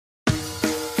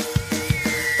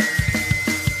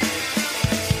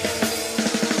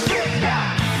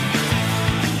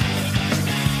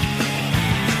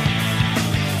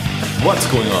What's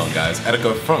going on, guys?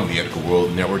 Etika from the Etika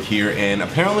World Network here, and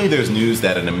apparently there's news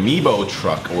that an Amiibo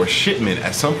truck or shipment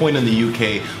at some point in the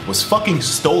UK was fucking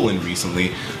stolen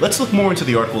recently. Let's look more into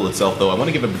the article itself though. I want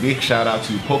to give a big shout out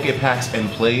to Pokepacks and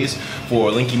Plays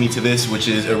for linking me to this, which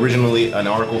is originally an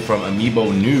article from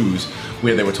Amiibo News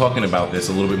where they were talking about this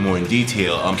a little bit more in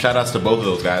detail. Shout outs to both of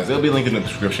those guys. They'll be linked in the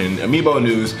description. Amiibo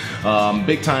News,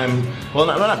 big time, well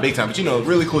not big time, but you know,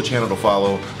 really cool channel to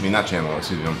follow. I mean, not channel,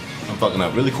 excuse me, I'm fucking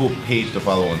up. Really cool page to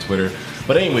follow on Twitter.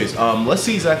 But anyways, let's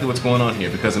see exactly what's going on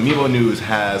here, because Amiibo News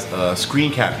has a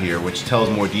screen cap here which tells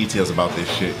more details about this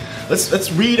shit.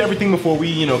 Let's read everything before we,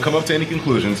 you know, come up to any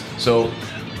conclusions. So,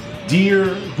 dear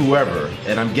whoever,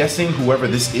 and I'm guessing whoever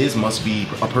this is must be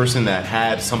a person that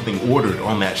had something ordered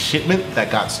on that shipment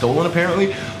that got stolen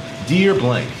apparently. Dear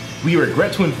blank, we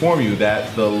regret to inform you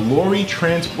that the lorry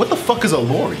what the fuck is a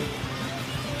lorry?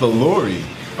 The lorry.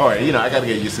 Alright, you know, I gotta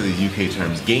get used to these UK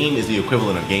terms. Game is the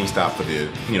equivalent of GameStop for the,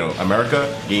 you know,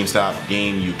 America, GameStop,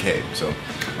 Game UK. So,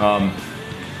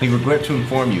 we regret to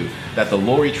inform you that the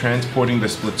lorry transporting the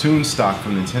Splatoon stock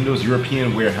from Nintendo's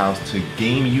European warehouse to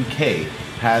Game UK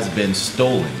has been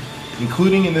stolen.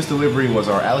 Including in this delivery was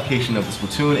our allocation of the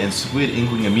Splatoon and Squid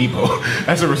Inkling Amiibo.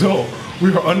 As a result, we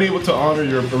were unable to honor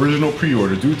your original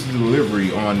pre-order due to the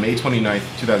delivery on May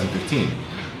 29th, 2015.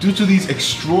 Due to these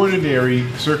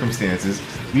extraordinary circumstances,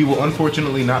 we will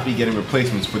unfortunately not be getting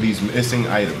replacements for these missing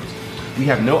items. We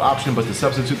have no option but to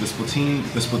substitute the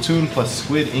Splatoon plus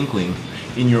Squid Inkling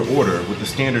in your order with the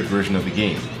standard version of the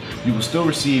game. You will still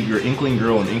receive your Inkling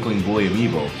Girl and Inkling Boy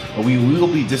Amiibo, but we will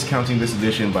be discounting this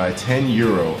edition by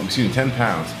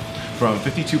 £10 from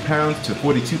 £52 to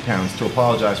 £42 to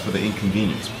apologize for the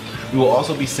inconvenience. We will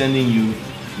also be sending you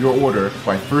your order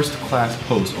by first class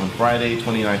post on Friday,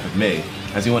 29th of May,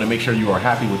 as we want to make sure you are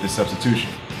happy with this substitution.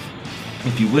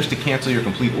 If you wish to cancel your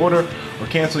complete order or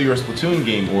cancel your Splatoon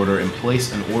game order and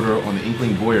place an order on the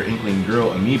Inkling Boy or Inkling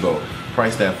Girl Amiibo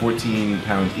priced at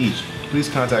 £14 each, please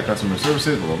contact customer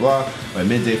services, blah, blah, blah, by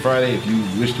midday Friday. If you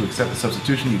wish to accept the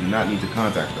substitution, you do not need to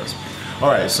contact us.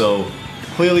 Alright, so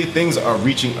clearly things are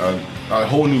reaching a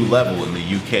whole new level in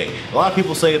the UK. A lot of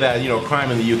people say that, you know,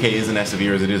 crime in the UK isn't as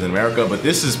severe as it is in America, but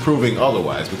this is proving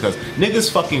otherwise, because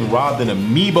niggas fucking robbed an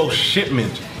Amiibo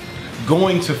shipment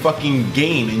going to fucking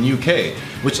Game in UK,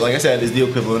 which, like I said, is the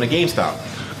equivalent of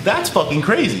GameStop. That's fucking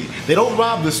crazy. They don't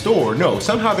rob the store, no.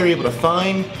 Somehow they're able to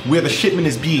find where the shipment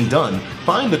is being done,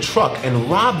 find the truck, and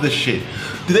rob the shit.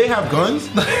 Do they have guns?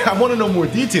 I want to know more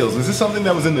details. Is this something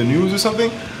that was in the news or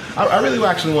something? I really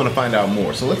actually want to find out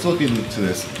more. So let's look into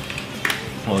this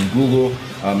on Google.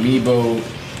 Amiibo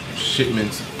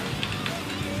shipments.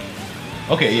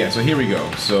 Okay, yeah, so here we go.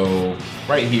 So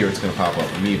right here it's gonna pop up,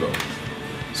 Amiibo.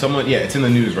 Someone, yeah, it's in the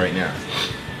news right now.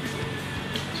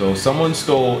 So someone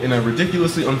stole, in a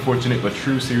ridiculously unfortunate but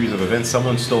true series of events,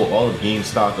 someone stole all of Game's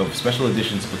stock of special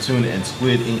edition Splatoon and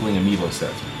Squid Inkling Amiibo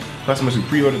sets. Customers who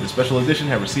pre-ordered the special edition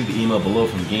have received the email below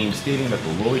from Game stating that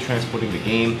the lorry transporting the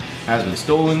game has been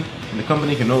stolen and the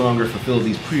company can no longer fulfill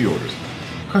these pre-orders.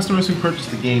 Customers who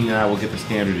purchased the game now will get the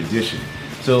standard edition.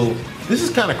 So this is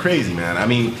kind of crazy, man. I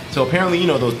mean, so apparently, you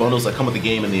know, those bundles that come with the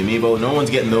game and the Amiibo, no one's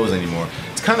getting those anymore.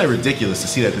 It's kind of ridiculous to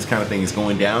see that this kind of thing is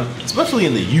going down, especially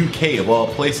in the UK of all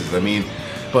places. I mean,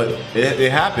 but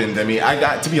it happened. I mean,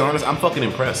 to be honest, I'm fucking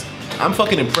impressed. I'm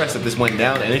fucking impressed that this went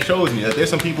down, and it shows me that there's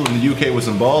some people in the UK with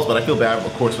some balls, but I feel bad,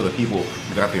 of course, for the people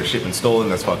who got their shipment stolen.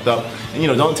 That's fucked up. And you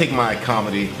know, don't take my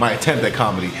attempt at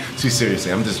comedy too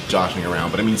seriously. I'm just joshing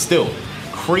around, but I mean, still,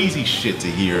 crazy shit to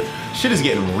hear. Shit is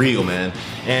getting real, man.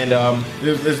 And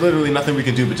there's literally nothing we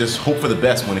can do but just hope for the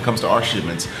best when it comes to our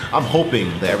shipments. I'm hoping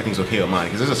that everything's okay with mine,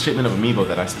 because there's a shipment of Amiibo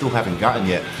that I still haven't gotten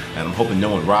yet, and I'm hoping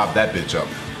no one robbed that bitch up.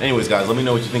 Anyways, guys, let me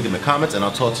know what you think in the comments, and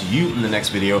I'll talk to you in the next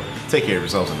video. Take care of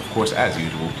yourselves, and of course, as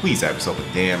usual, please have yourself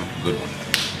a damn good one.